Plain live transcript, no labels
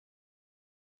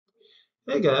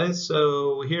Hey guys,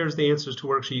 so here's the answers to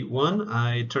worksheet one.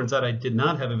 Turns out I did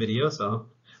not have a video, so I'm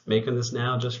making this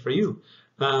now just for you.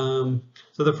 So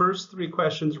the first three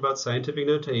questions are about scientific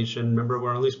notation. Remember,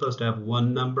 we're only supposed to have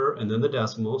one number and then the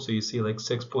decimal. So you see like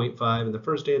 6.5 in the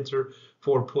first answer,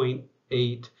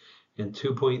 4.8 and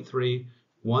 2.3,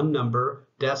 one number,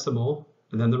 decimal,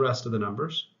 and then the rest of the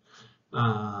numbers.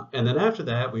 And then after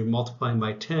that, we're multiplying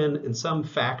by 10 and some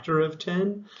factor of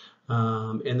 10.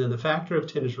 And then the factor of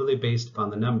 10 is really based upon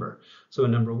the number. So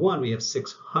in number one, we have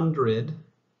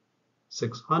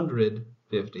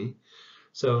 650.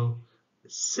 So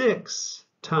 6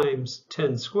 times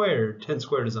 10 squared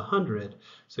is 100.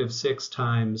 So we have 6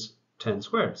 times 10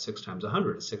 squared, 6 times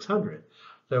 100 is 600.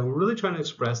 So we're really trying to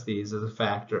express these as a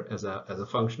factor, as a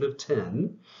function of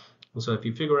 10. So if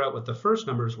you figure out what the first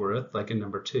number is worth, like in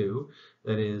number 2,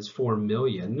 that is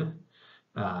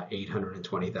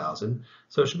 4,820,000.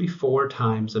 So it should be 4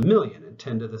 times a million, and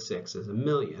 10 to the 6 is a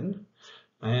million.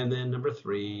 And then number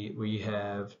 3, we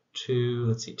have 2,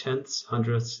 let's see, tenths,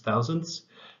 hundredths, thousandths.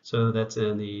 So that's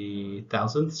in the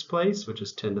thousandths place, which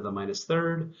is 10 to the minus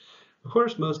third. Of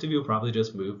course, most of you probably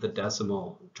just move the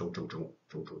decimal, and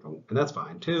that's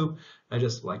fine too. I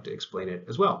just like to explain it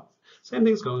as well. Same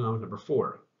thing's going on with number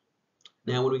 4.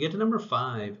 Now, when we get to number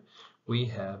 5, we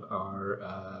have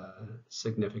our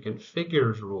significant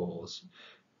figures rules.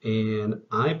 And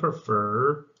I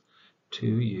prefer to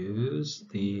use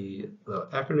the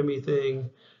acronymy thing.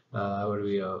 Where do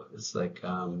we go? It's like,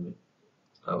 oh,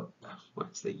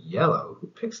 what's the yellow? Who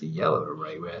picks the yellow to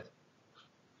write with?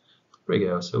 There we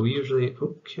go. So we usually,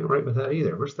 oh, can't write with that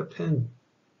either. Where's the pen?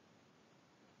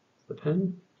 The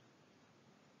pen?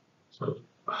 So,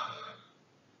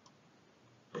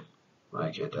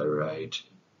 why can't I write?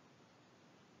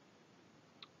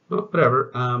 Well,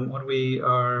 whatever. When we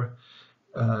are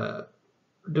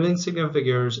doing significant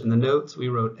figures, in the notes we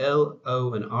wrote L,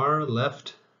 O, and R,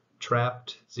 left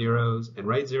trapped zeros and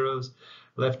right zeros.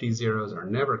 Lefty zeros are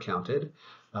never counted.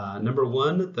 Number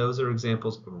 1, those are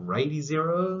examples of righty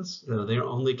zeros. So they're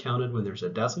only counted when there's a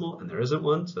decimal, and there isn't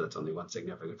one, so that's only one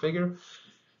significant figure.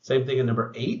 Same thing in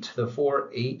number 8. The 4,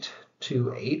 8,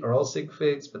 2, 8 are all sig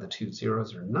figs, but the 2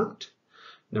 zeros are not.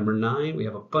 Number 9, we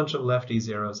have a bunch of lefty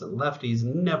zeros, and lefties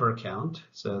never count.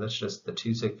 So that's just the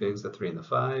 2 sig figs, the 3 and the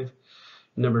 5.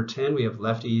 Number 10, we have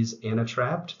lefties and a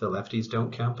trapped. The lefties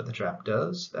don't count, but the trapped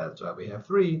does. That's why we have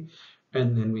 3.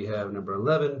 And then we have number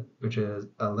 11, which is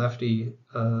a lefty,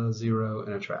 a 0,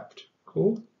 and a trapped.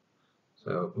 Cool.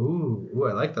 So, ooh,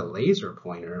 I like the laser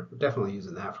pointer. We're definitely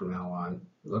using that from now on.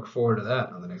 Look forward to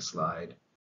that on the next slide.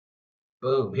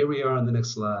 Boom, here we are on the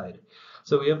next slide.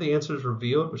 So we have the answers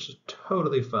revealed, which is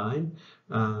totally fine.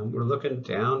 We're looking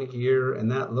down here,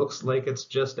 and that looks like it's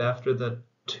just after the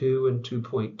 2 and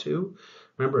 2.2.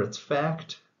 Remember, it's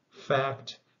fact,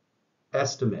 fact,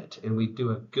 estimate, and we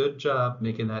do a good job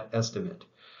making that estimate.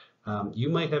 You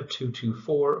might have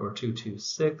 224 or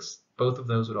 226. Both of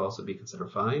those would also be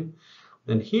considered fine.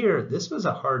 Then here, this was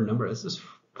a hard number. This is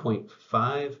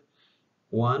 0.5.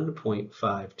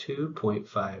 0.52,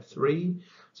 0.53.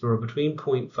 So we're between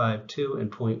 0.52 and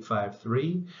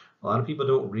 0.53. A lot of people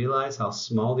don't realize how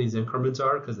small these increments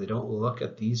are because they don't look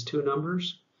at these two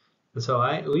numbers. And so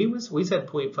we said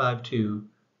 0.522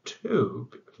 for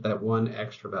that one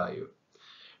extra value.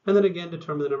 And then again,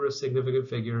 determine the number of significant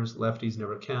figures. Lefties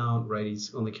never count,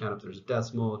 righties only count if there's a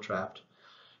decimal, trapped.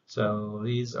 So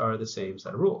these are the same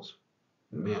set of rules.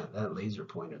 Man, that laser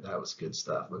pointer, that was good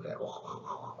stuff. Look at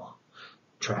that.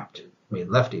 Trapped. I mean,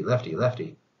 lefty, lefty,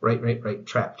 lefty. Right, right, right.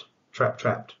 Trapped. Trapped,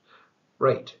 trapped.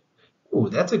 Right. Ooh,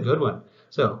 that's a good one.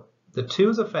 So the 2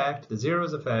 is a fact, the 0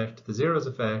 is a fact, the 0 is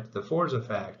a fact, the 4 is a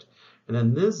fact, and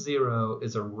then this 0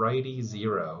 is a righty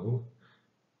 0,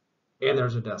 and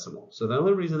there's a decimal. So the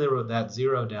only reason they wrote that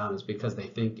 0 down is because they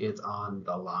think it's on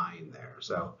the line there.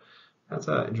 So that's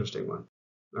an interesting one.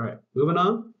 All right, moving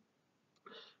on.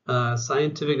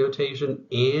 Scientific notation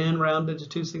and rounded to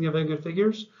 2 significant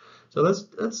figures. So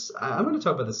I'm going to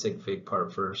talk about the sig fig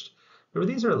part first. Remember,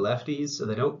 these are lefties, so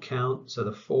they don't count. So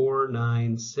the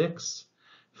 496,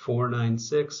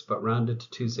 496, but rounded to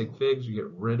 2 sig figs, you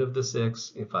get rid of the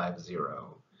 6 and 50.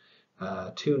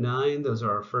 29, those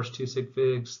are our first 2 sig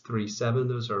figs. 37,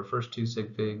 those are our first 2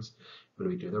 sig figs. When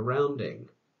we do the rounding,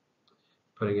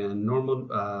 putting in normal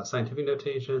scientific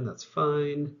notation, that's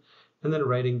fine. And then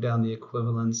writing down the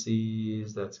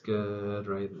equivalencies, that's good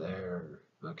right there.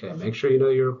 Okay, make sure you know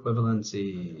your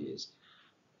equivalencies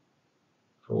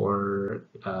for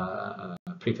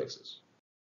prefixes.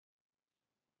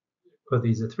 Put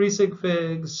these at 3 sig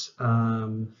figs.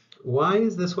 Why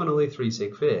is this one only 3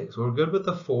 sig figs? Well, we're good with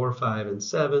the 4, 5, and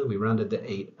 7. We rounded the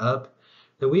 8 up.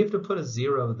 Now we have to put a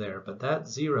 0 there, but that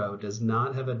 0 does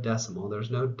not have a decimal.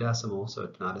 There's no decimal, so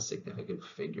it's not a significant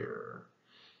figure.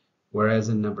 Whereas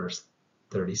in number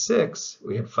 36,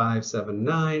 we had 5, 7,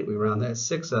 9. We round that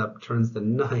 6 up, turns the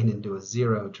 9 into a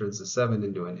 0, turns the 7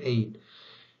 into an 8.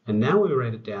 And now we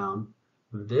write it down.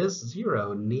 This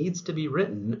 0 needs to be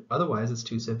written, otherwise it's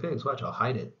 2 sig figs. Watch, I'll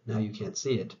hide it. Now you can't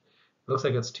see it. It looks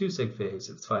like it's 2 sig figs.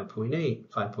 It's 5.8.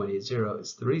 5.80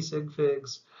 is 3 sig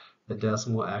figs. The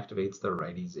decimal activates the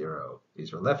righty 0.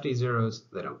 These are lefty zeros.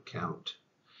 They don't count.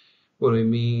 What do we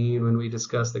mean when we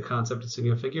discuss the concept of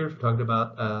singular figures? We're talking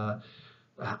about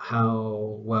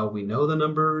how well we know the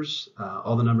numbers,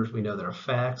 all the numbers we know that are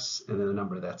facts, and then a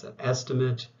number that's an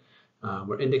estimate.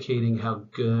 We're indicating how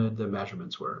good the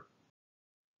measurements were.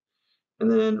 And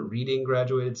then reading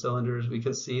graduated cylinders, we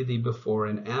can see the before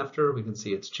and after. We can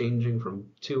see it's changing from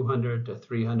 200 to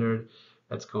 300.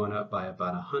 That's going up by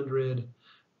about 100.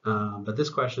 But this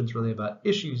question is really about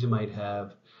issues you might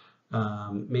have.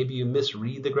 Maybe you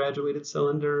misread the graduated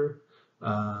cylinder.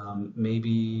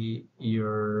 Maybe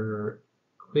you're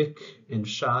quick and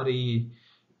shoddy,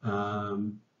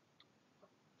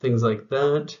 things like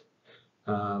that.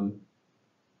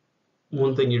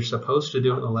 One thing you're supposed to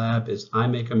do in the lab is I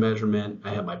make a measurement, I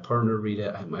have my partner read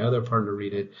it, I have my other partner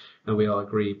read it, and we all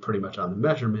agree pretty much on the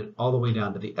measurement all the way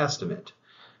down to the estimate.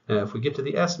 Now, if we get to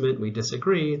the estimate and we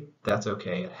disagree, that's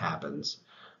okay, it happens.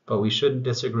 But we shouldn't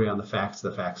disagree on the facts,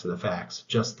 the facts, and the facts,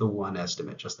 just the one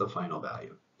estimate, just the final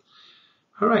value.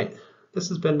 All right, this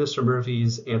has been Mr.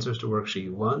 Murphy's Answers to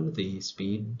Worksheet 1, the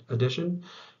speed edition.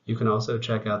 You can also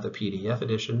check out the PDF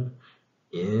edition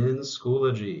in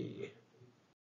Schoology.